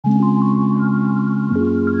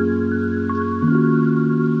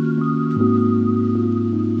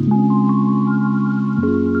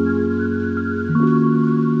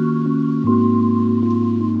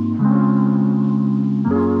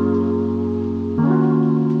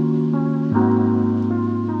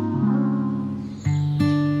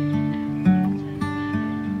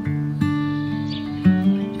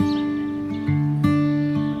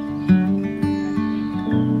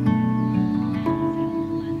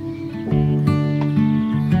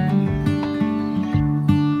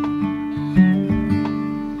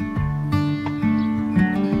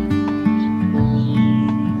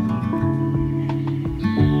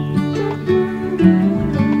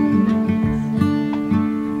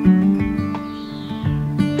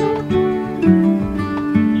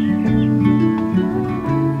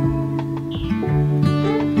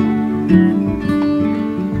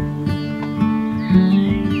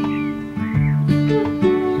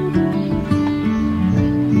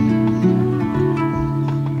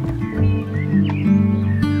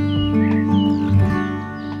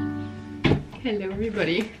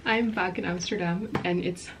I'm back in Amsterdam and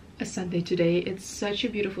it's a Sunday today. It's such a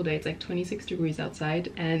beautiful day. It's like 26 degrees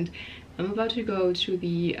outside and I'm about to go to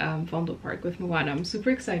the Vondelpark with Moana. I'm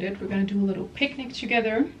super excited. We're gonna do a little picnic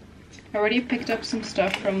together. I already picked up some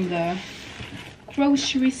stuff from the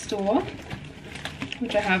grocery store,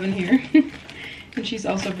 which I have in here. And she's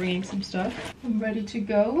also bringing some stuff. I'm ready to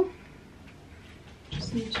go.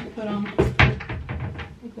 Just need to put on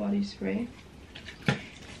the body spray.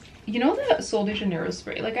 You know the Sol de Janeiro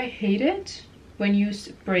spray? Like, I hate it when you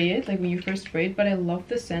spray it, like when you first spray it, but I love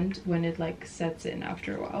the scent when it like sets in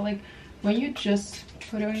after a while. Like when you just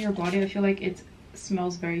put it on your body, I feel like it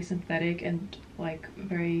smells very synthetic and like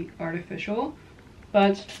very artificial.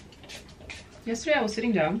 But yesterday I was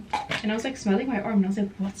sitting down and I was like smelling my arm and I was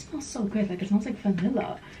like, what smells so good? Like it smells like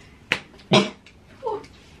vanilla. Oh,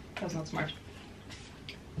 that was not smart.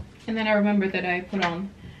 And then I remembered that I put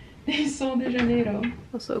on the Sol de Janeiro.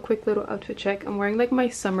 Also a quick little outfit check. I'm wearing like my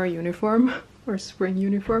summer uniform or spring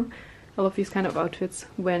uniform. I love these kind of outfits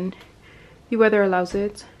when the weather allows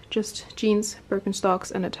it. Just jeans,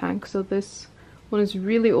 Birkenstocks and a tank. So this one is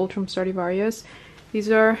really old from Stradivarius.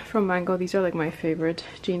 These are from Mango. These are like my favorite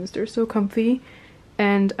jeans. They're so comfy.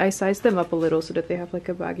 And I sized them up a little so that they have like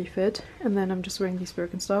a baggy fit. And then I'm just wearing these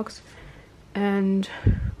Birkenstocks. And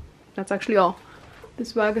that's actually all.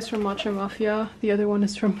 This bag is from Matcha Mafia. The other one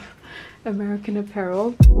is from American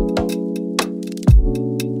Apparel.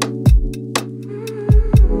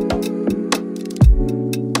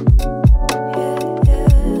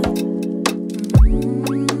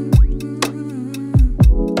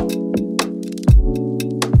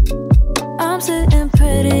 I'm sitting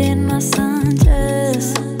pretty in my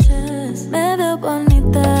sundress. Me veo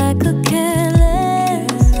bonita, I could care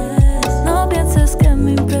less. No pienses que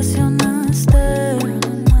me impresionaste.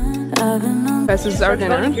 Guys, this is our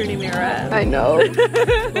dinner. I know.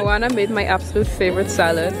 Moana made my absolute favorite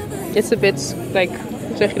salad. It's a bit like,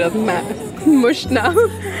 hoe zeg je dat, mushed now,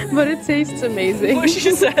 but it tastes amazing.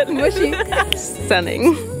 Mushy salad. Mushy.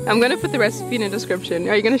 Stunning. I'm gonna put the recipe in the description.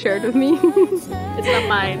 Are you gonna share it with me? It's not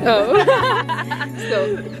mine. Oh.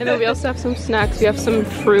 So, and then we also have some snacks. We have some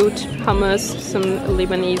fruit, hummus, some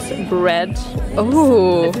Lebanese bread.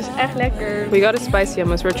 Oh. Het is echt lekker. We got a spicy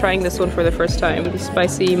hummus. We're trying this one for the first time. The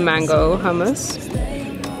spicy mango hummus.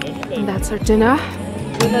 And that's our dinner.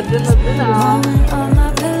 Dinner. On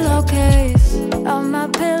my pillowcase, on my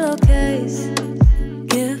pillowcase,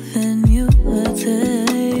 giving you a taste.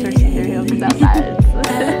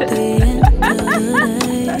 At the end of the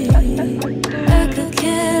day, I could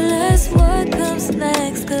care less what comes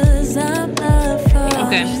next, 'cause I'm not far.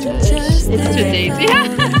 Okay, Just it's too daisy. my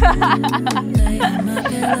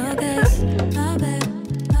pillowcase, my babe,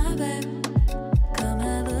 come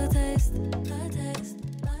have a taste,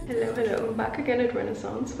 Hello, hello, back again at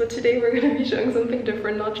Renessence, but today we're going to be showing something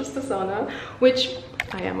different, not just the sauna, which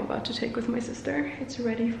I am about to take with my sister. It's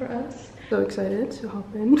ready for us. So excited to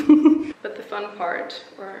hop in. But the fun part,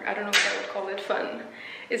 or I don't know if I would call it fun,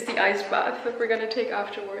 is the ice bath that we're going to take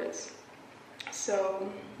afterwards. So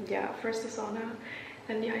yeah, first the sauna,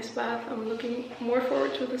 then the ice bath. I'm looking more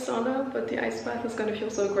forward to the sauna, but the ice bath is going to feel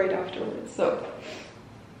so great afterwards. So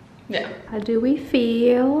yeah. How do we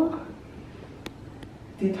feel?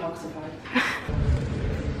 Detoxified.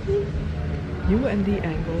 You and the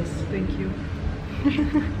angles, thank you.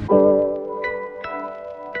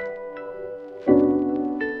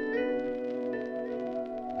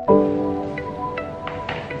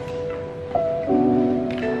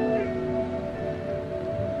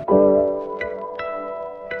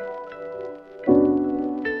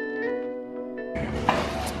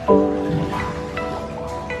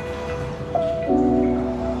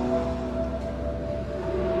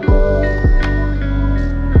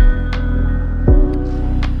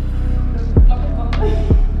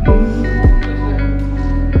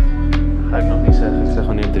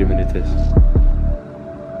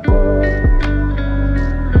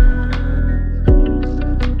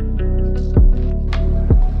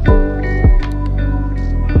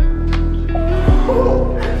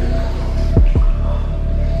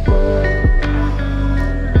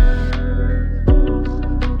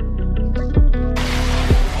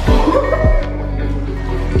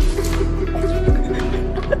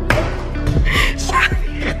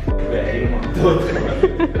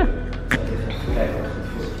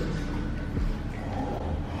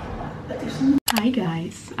 Hi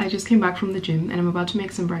guys, I just came back from the gym and I'm about to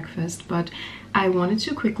make some breakfast, but I wanted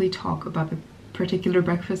to quickly talk about the particular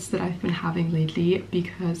breakfasts that I've been having lately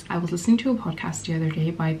because I was listening to a podcast the other day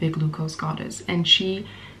by Big Luco's Godess, and she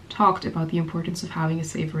talked about the importance of having a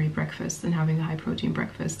savory breakfast and having a high protein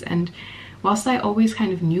breakfast. And whilst I always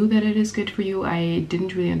kind of knew that it is good for you, I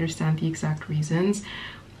didn't really understand the exact reasons.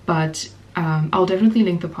 But I'll definitely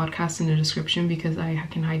link the podcast in the description because I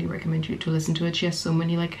can highly recommend you to listen to it. She has so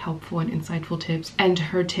many like helpful and insightful tips, and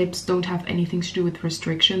her tips don't have anything to do with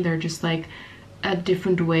restriction. They're just like a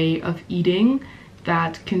different way of eating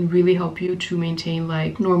that can really help you to maintain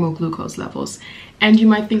like normal glucose levels. And you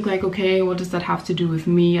might think like, okay, what does that have to do with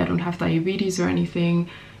me? I don't have diabetes or anything.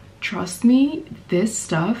 Trust me, this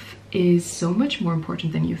stuff is so much more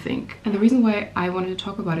important than you think. And the reason why I wanted to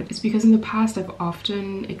talk about it is because in the past I've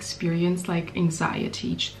often experienced like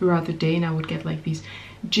anxiety throughout the day, and I would get like these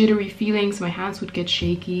jittery feelings, my hands would get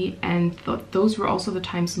shaky, and those were also the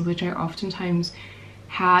times in which I oftentimes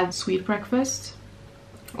had sweet breakfast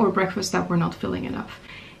or breakfasts that were not filling enough.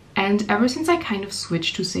 And ever since I kind of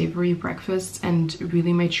switched to savory breakfasts and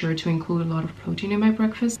really made sure to include a lot of protein in my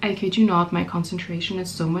breakfast, I kid you not, my concentration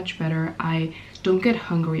is so much better. I don't get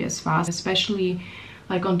hungry as fast, especially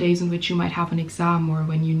like on days in which you might have an exam or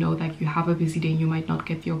when you know that you have a busy day and you might not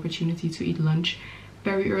get the opportunity to eat lunch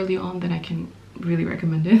very early on. Then I can really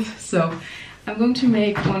recommend it. So I'm going to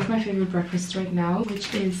make one of my favorite breakfasts right now,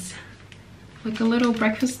 which is like a little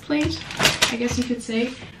breakfast plate, I guess you could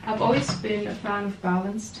say. I've always been a fan of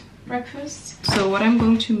balanced breakfasts. So what I'm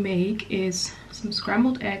going to make is some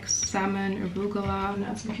scrambled eggs, salmon, arugula, and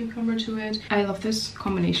add some cucumber to it. I love this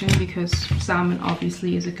combination because salmon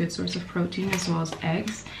obviously is a good source of protein as well as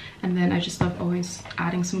eggs. And then I just love always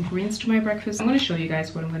adding some greens to my breakfast. I'm going to show you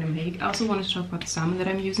guys what I'm going to make. I also wanted to talk about the salmon that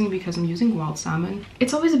I'm using because I'm using wild salmon.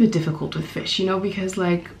 It's always a bit difficult with fish, you know, because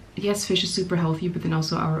like, yes, fish is super healthy, but then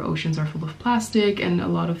also our oceans are full of plastic, and a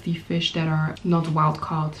lot of the fish that are not wild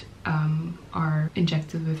caught are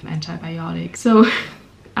injected with antibiotics. So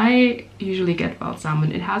I usually get wild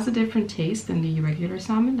salmon. It has a different taste than the regular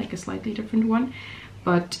salmon, like a slightly different one,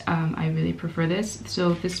 but I really prefer this.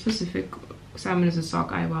 So this specific salmon is a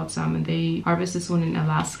sockeye wild salmon. They harvest this one in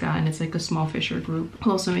Alaska, and it's like a small fisher group.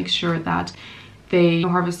 I'll also make sure that they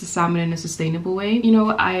harvest the salmon in a sustainable way. You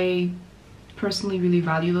know, I personally really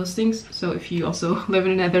value those things. So if you also live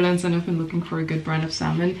in the Netherlands and have been looking for a good brand of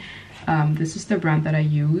salmon, this is the brand that I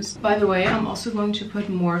use. By the way, I'm also going to put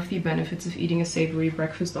more of the benefits of eating a savory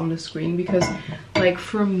breakfast on the screen because like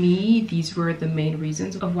for me, these were the main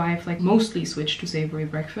reasons of why I've like mostly switched to savory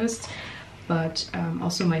breakfasts. But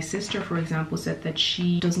also my sister, for example, said that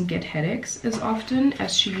she doesn't get headaches as often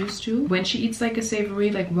as she used to when she eats like a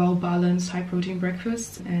savory, like well-balanced, high-protein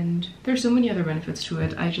breakfast. And there's so many other benefits to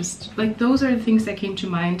it. I just, like, those are the things that came to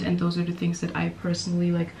mind, and those are the things that I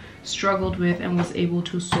personally, like, struggled with and was able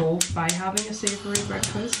to solve by having a savory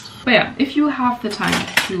breakfast. But yeah, if you have the time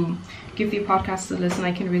to give the podcast a listen,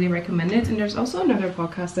 I can really recommend it. And there's also another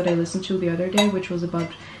podcast that I listened to the other day, which was about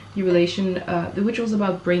the relation, which was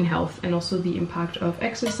about brain health and also the impact of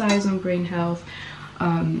exercise on brain health,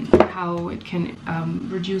 how it can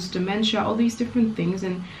reduce dementia, all these different things,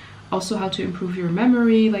 and also how to improve your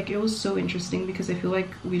memory. Like, it was so interesting because I feel like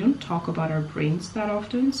we don't talk about our brains that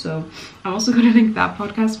often. So I'm also going to link that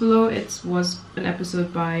podcast below. It was an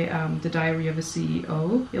episode by The Diary of a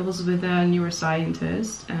CEO. It was with a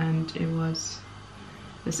neuroscientist, and it was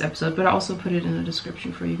this episode, but I also put it in the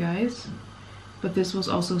description for you guys. But this was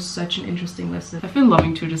also such an interesting lesson. I've been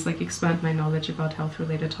loving to just like expand my knowledge about health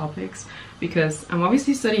related topics because I'm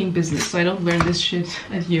obviously studying business, so I don't learn this shit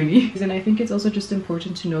at uni. And I think it's also just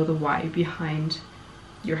important to know the why behind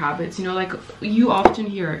your habits. You know, like, you often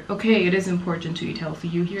hear, okay, it is important to eat healthy.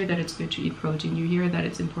 You hear that it's good to eat protein. You hear that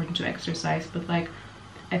it's important to exercise. But like,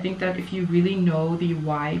 I think that if you really know the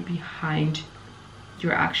why behind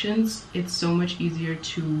your actions, it's so much easier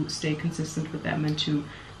to stay consistent with them and to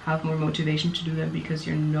have more motivation to do them because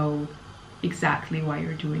you know exactly why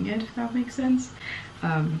you're doing it, if that makes sense.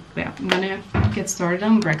 But yeah, I'm gonna get started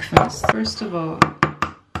on breakfast. First of all,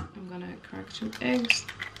 I'm gonna crack 2 eggs.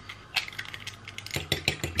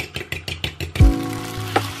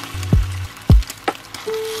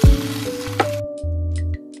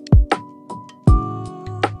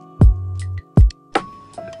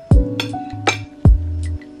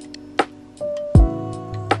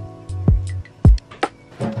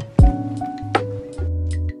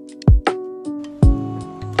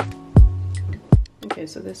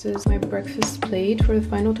 So this is my breakfast plate. For the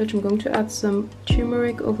final touch, I'm going to add some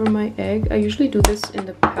turmeric over my egg. I usually do this in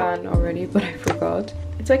the pan already, but I forgot.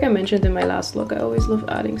 It's like I mentioned in my last vlog, I always love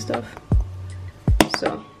adding stuff.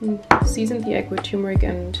 So seasoned the egg with turmeric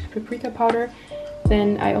and paprika powder.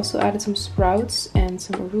 Then I also added some sprouts and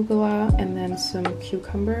some arugula and then some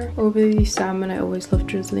cucumber. Over the salmon, I always love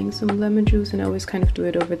drizzling some lemon juice, and I always kind of do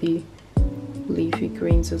it over the leafy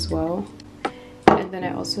greens as well. And then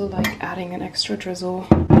I also like adding an extra drizzle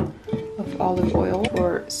of olive oil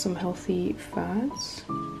for some healthy fats.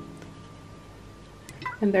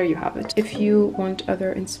 And there you have it. If you want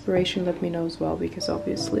other inspiration, let me know as well, because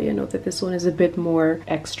obviously I know that this one is a bit more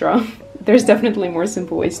extra. There's definitely more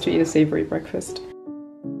simple ways to eat a savory breakfast.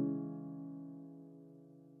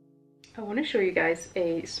 I want to show you guys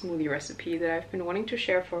a smoothie recipe that I've been wanting to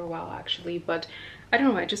share for a while actually, but I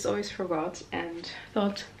don't know, I just always forgot and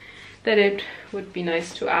thought that it would be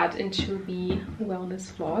nice to add into the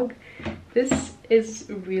wellness vlog. This is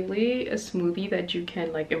really a smoothie that you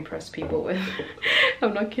can like impress people with.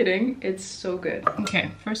 I'm not kidding, it's so good.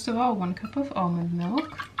 Okay, first of all, 1 cup of almond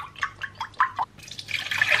milk.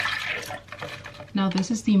 Now this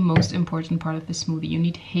is the most important part of the smoothie. You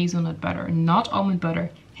need hazelnut butter, not almond butter,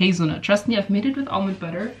 hazelnut. Trust me, I've made it with almond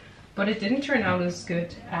butter, but it didn't turn out as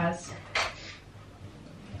good as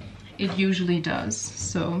it usually does.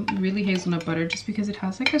 So really hazelnut butter, just because it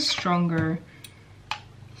has like a stronger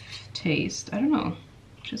taste. I don't know,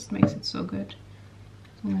 it just makes it so good.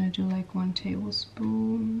 So I'm gonna do like 1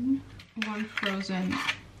 tablespoon, 1 frozen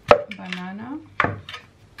banana,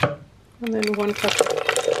 and then 1 cup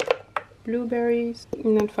of blueberries,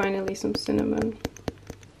 and then finally some cinnamon.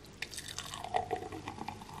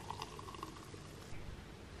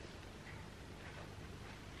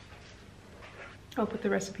 I'll put the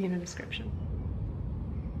recipe in the description.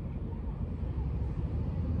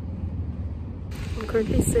 I'm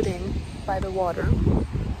currently sitting by the water.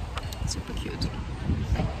 Super cute.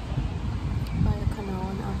 By a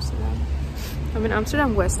canal in Amsterdam. I'm in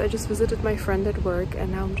Amsterdam West. I just visited my friend at work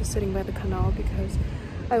and now I'm just sitting by the canal because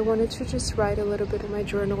I wanted to just write a little bit in my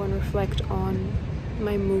journal and reflect on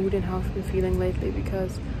my mood and how I've been feeling lately,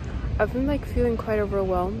 because I've been like feeling quite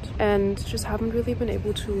overwhelmed and just haven't really been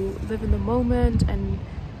able to live in the moment, and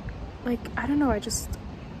like, I don't know, I just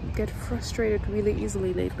get frustrated really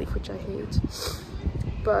easily lately, which I hate.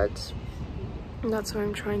 But that's why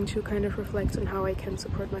I'm trying to kind of reflect on how I can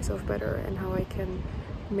support myself better and how I can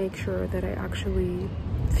make sure that I actually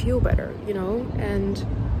feel better, you know? And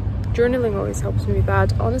journaling always helps me with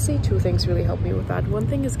that. Honestly, 2 things really help me with that. One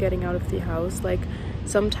thing is getting out of the house. Like,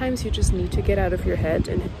 sometimes you just need to get out of your head,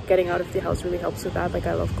 and getting out of the house really helps with that. Like,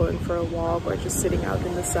 I love going for a walk or just sitting out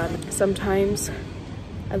in the sun. Sometimes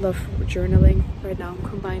I love journaling. Right now I'm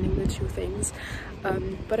combining the 2 things.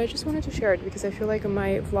 But I just wanted to share it because I feel like in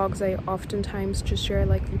my vlogs I oftentimes just share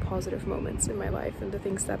like the positive moments in my life and the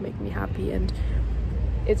things that make me happy. And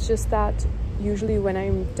it's just that usually when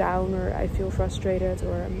I'm down or I feel frustrated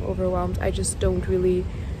or I'm overwhelmed, I just don't really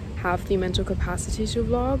have the mental capacity to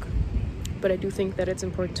vlog. But I do think that it's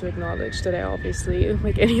important to acknowledge that I obviously,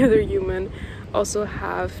 like any other human, also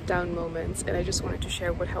have down moments, and I just wanted to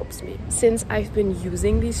share what helps me. Since I've been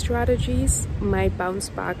using these strategies, my bounce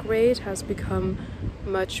back rate has become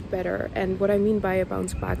much better. And what I mean by a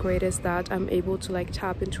bounce back rate is that I'm able to like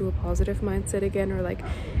tap into a positive mindset again, or like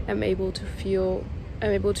I'm able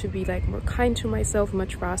to be like more kind to myself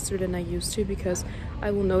much faster than I used to, because I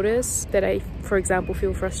will notice that I, for example,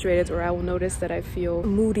 feel frustrated, or I will notice that I feel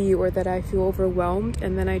moody or that I feel overwhelmed,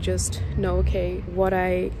 and then I just know, okay, what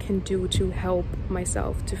I can do to help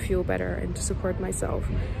myself to feel better and to support myself.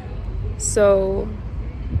 So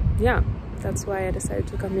yeah, that's why I decided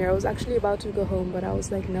to come here. I was actually about to go home, but I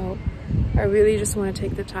was like, no, I really just want to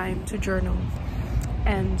take the time to journal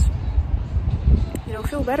and, you know,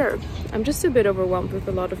 feel better. I'm just a bit overwhelmed with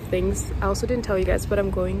a lot of things. I also didn't tell you guys, but I'm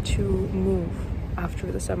going to move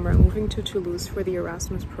after the summer. I'm moving to Toulouse for the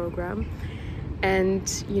Erasmus program.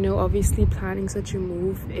 And, you know, obviously planning such a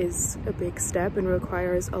move is a big step and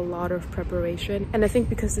requires a lot of preparation. And I think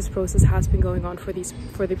because this process has been going on for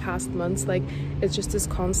the past months, like, it's just this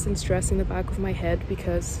constant stress in the back of my head,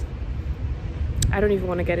 because I don't even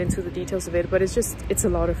want to get into the details of it, but it's a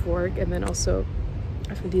lot of work. And then also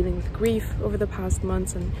I've been dealing with grief over the past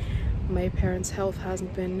months, and my parents' health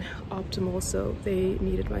hasn't been optimal, so they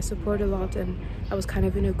needed my support a lot, and I was kind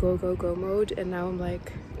of in a go mode, and now I'm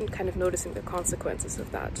kind of noticing the consequences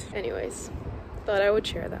of that. Anyways, thought I would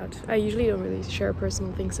share that. I usually don't really share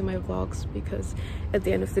personal things in my vlogs, because at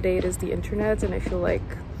the end of the day it is the internet, and I feel like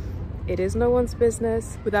it is no one's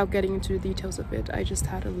business. Without getting into the details of it, I just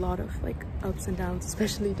had a lot of like ups and downs,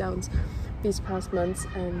 especially downs these past months,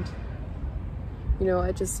 and you know,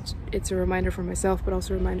 it's a reminder for myself, but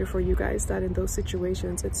also a reminder for you guys that in those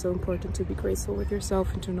situations, it's so important to be graceful with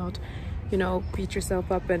yourself and to not, you know, beat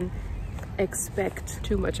yourself up and expect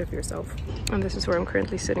too much of yourself. And this is where I'm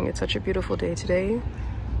currently sitting. It's such a beautiful day today,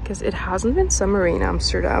 because it hasn't been summery in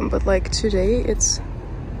Amsterdam, but like today it's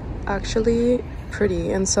actually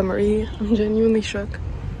pretty and summery. I'm genuinely shook.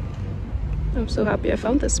 I'm so happy I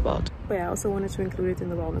found this spot. But yeah, I also wanted to include it in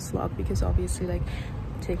the wellness vlog because obviously like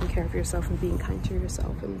taking care of yourself and being kind to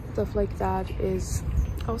yourself and stuff like that is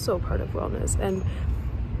also a part of wellness. And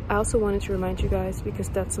I also wanted to remind you guys, because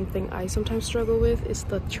that's something I sometimes struggle with, is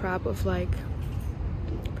the trap of like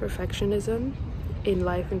perfectionism in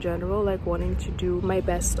life in general, like wanting to do my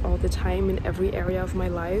best all the time in every area of my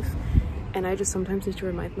life. And I just sometimes need to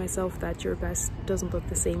remind myself that your best doesn't look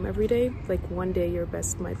the same every day. Like one day your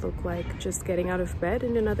best might look like just getting out of bed,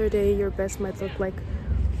 and another day your best might look like,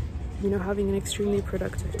 you know, having an extremely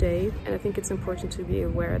productive day. And I think it's important to be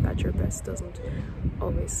aware that your best doesn't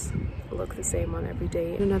always look the same on every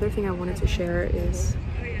day. And another thing I wanted to share is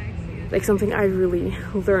like something I really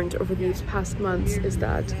learned over these past months is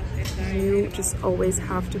that you just always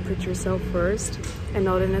have to put yourself first, and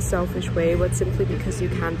not in a selfish way, but simply because you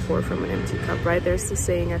can't pour from an empty cup, right? There's this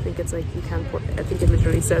saying, I think it's like you can't pour, I think it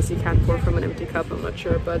literally says you can't pour from an empty cup, I'm not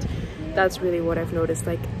sure, but that's really what I've noticed.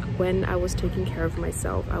 Like when I was taking care of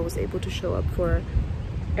myself, I was able to show up for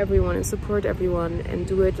everyone and support everyone and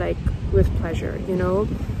do it like with pleasure, you know?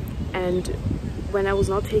 And when I was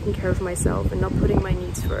not taking care of myself and not putting my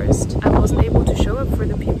needs first, I wasn't able to show up for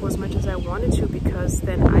the people as much as I wanted to, because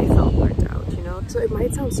then I felt burnt out, you know? So it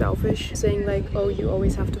might sound selfish saying like, oh, you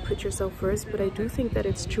always have to put yourself first, but I do think that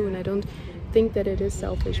it's true, and I don't think that it is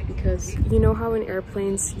selfish, because you know how in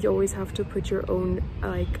airplanes you always have to put your own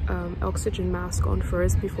like oxygen mask on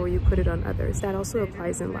first before you put it on others. That also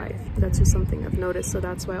applies in life. That's just something I've noticed. So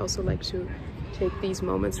that's why I also like to take these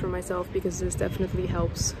moments for myself, because this definitely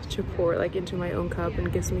helps to pour like into my own cup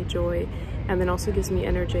and gives me joy, and then also gives me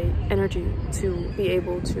energy to be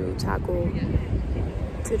able to tackle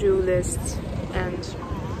to-do lists and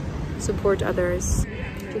support others.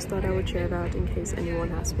 Just thought I would share that in case anyone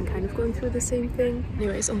has been kind of going through the same thing.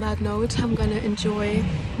 Anyways, on that note, I'm gonna enjoy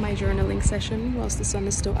my journaling session whilst the sun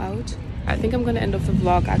is still out. I think I'm gonna end off the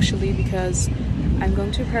vlog actually, because I'm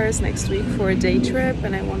going to Paris next week for a day trip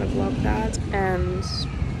and I want to vlog that. And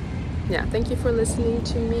yeah, thank you for listening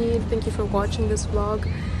to me, thank you for watching this vlog,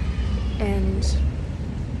 and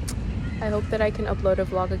I hope that I can upload a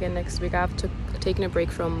vlog again next week. I've taken a break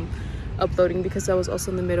from uploading because I was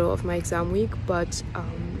also in the middle of my exam week, but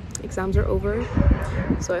exams are over,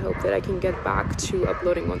 so I hope that I can get back to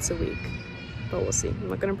uploading once a week, but we'll see. I'm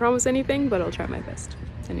not gonna promise anything, but I'll try my best.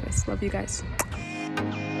 Anyways, love you guys.